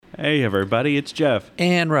Hey, everybody, it's Jeff.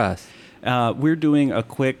 And Russ. We're doing a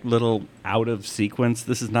quick little out of sequence.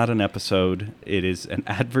 This is not an episode. It is an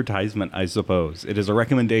advertisement, I suppose. It is a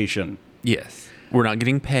recommendation. Yes. We're not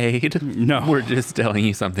getting paid. No. We're just telling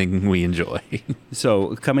you something we enjoy.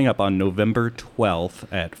 So, coming up on November 12th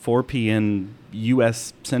at 4 p.m.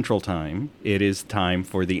 U.S. Central Time, it is time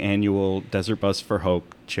for the annual Desert Bus for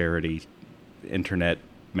Hope charity internet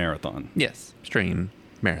marathon. Yes. Stream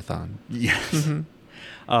marathon. Yes.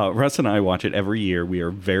 Russ and I watch it every year. We are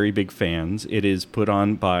very big fans. It is put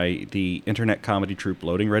on by the internet comedy troupe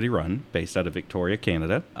Loading Ready Run, based out of Victoria,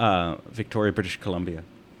 Canada. Victoria, British Columbia.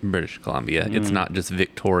 British Columbia. It's not just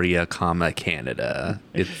Victoria, Canada.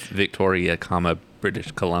 It's Victoria,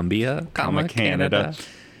 British Columbia, Canada.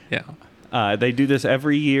 Yeah. They do this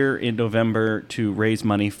every year in November to raise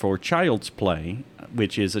money for Child's Play,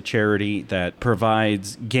 which is a charity that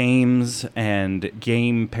provides games and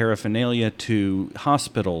game paraphernalia to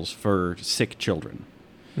hospitals for sick children.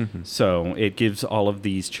 Mm-hmm. So it gives all of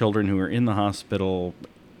these children who are in the hospital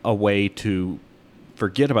a way to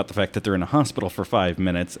forget about the fact that they're in a hospital for 5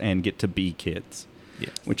 minutes and get to be kids,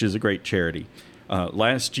 yes. Which is a great charity.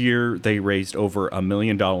 Last year, they raised over $1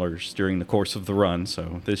 million during the course of the run,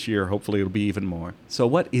 so this year, hopefully, it'll be even more. So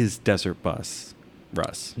what is Desert Bus,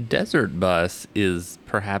 Russ? Desert Bus is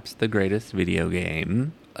perhaps the greatest video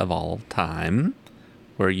game of all time,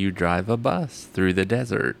 where you drive a bus through the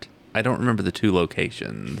desert. I don't remember the two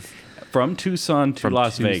locations. From Tucson to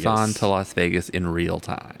Las Vegas. From Tucson to Las Vegas in real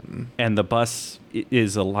time. And the bus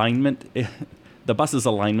is alignment... The bus's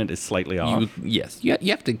alignment is slightly off. Yes. You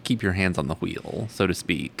have to keep your hands on the wheel, so to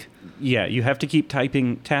speak. Yeah, you have to keep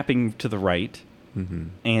tapping to the right, mm-hmm.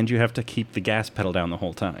 and you have to keep the gas pedal down the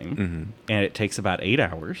whole time. Mm-hmm. And it takes about 8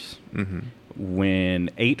 hours. Mm-hmm. When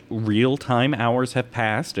 8 real-time hours have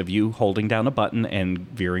passed of you holding down a button and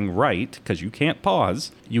veering right, because you can't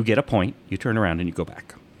pause, you get a point, you turn around, and you go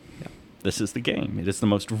back. Yeah. This is the game. It is the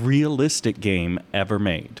most realistic game ever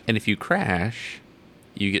made. And if you crash,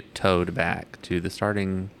 you get towed back to the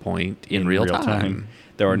starting point in real time.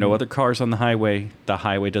 There are no other cars on the highway. The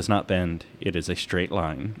highway does not bend. It is a straight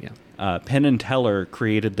line. Yeah. Penn and Teller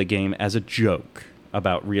created the game as a joke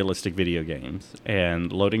about realistic video games,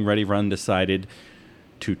 and Loading Ready Run decided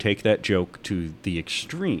to take that joke to the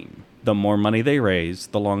extreme. The more money they raise,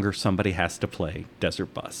 the longer somebody has to play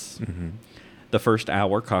Desert Bus. Mm-hmm. The first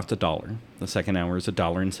hour costs $1. The second hour is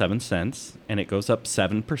 $1.07, and it goes up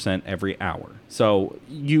 7% every hour. So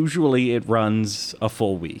usually it runs a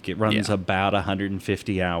full week. It runs about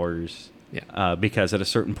 150 hours. Yeah. Because at a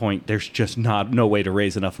certain point, there's just no way to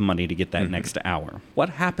raise enough money to get that next hour.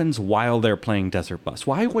 What happens while they're playing Desert Bus?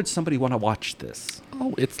 Why would somebody want to watch this?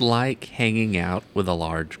 Oh, it's like hanging out with a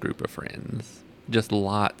large group of friends. Just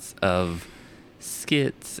lots of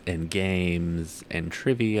skits and games and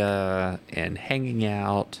trivia and hanging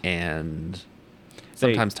out and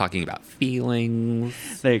sometimes talking about feelings.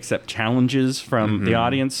 They accept challenges from the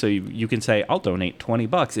audience, so you can say, I'll donate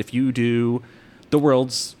 $20 if you do the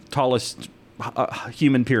world's tallest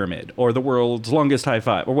human pyramid or the world's longest high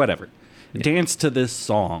five or whatever. Yeah. Dance to this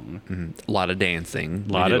song. Mm-hmm. A lot of dancing.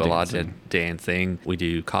 A lot of dancing. We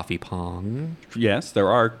do coffee pong. Yes, there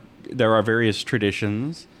are various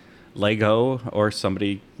traditions. Lego, or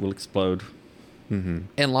somebody will explode. Mm-hmm.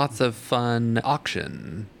 And lots of fun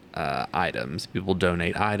auction items. People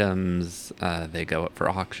donate items. They go up for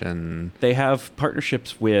auction. They have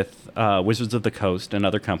partnerships with Wizards of the Coast and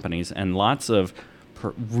other companies, and lots of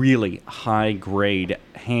really high-grade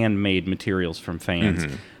handmade materials from fans.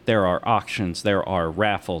 Mm-hmm. There are auctions, there are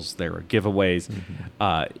raffles, there are giveaways,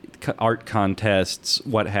 art contests,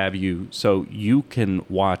 what have you. So you can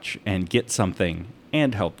watch and get something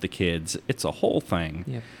and help the kids. It's a whole thing.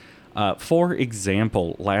 Yep. For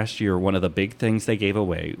example, last year, one of the big things they gave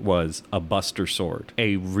away was a Buster Sword,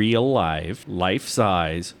 a real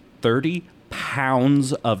life-size, 30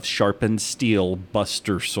 pounds of sharpened steel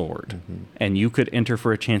Buster Sword. Mm-hmm. And you could enter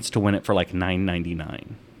for a chance to win it for like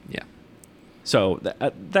 $9.99. Yeah. So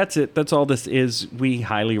that's it. That's all this is. We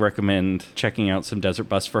highly recommend checking out some Desert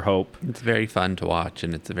Bus for Hope. It's very fun to watch,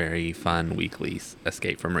 and it's a very fun weekly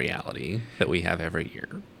escape from reality that we have every year.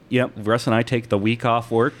 Yep. Russ and I take the week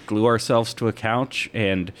off work, glue ourselves to a couch,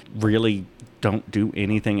 and really don't do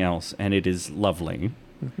anything else. And it is lovely.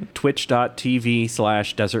 Mm-hmm.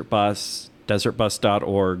 Twitch.tv/DesertBus,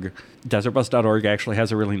 desertbus.org. Desertbus.org actually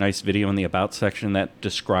has a really nice video in the About section that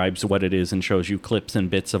describes what it is and shows you clips and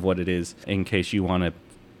bits of what it is in case you want a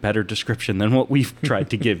better description than what we've tried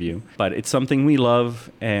to give you. But it's something we love,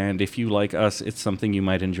 and if you like us, it's something you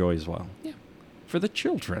might enjoy as well. Yeah. For the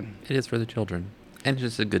children. It is for the children. And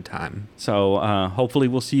just a good time. So hopefully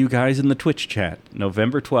we'll see you guys in the Twitch chat,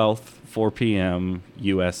 November 12th, 4 p.m.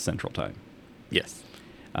 U.S. Central Time. Yes.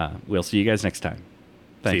 We'll see you guys next time.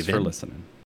 Thanks you for then. listening.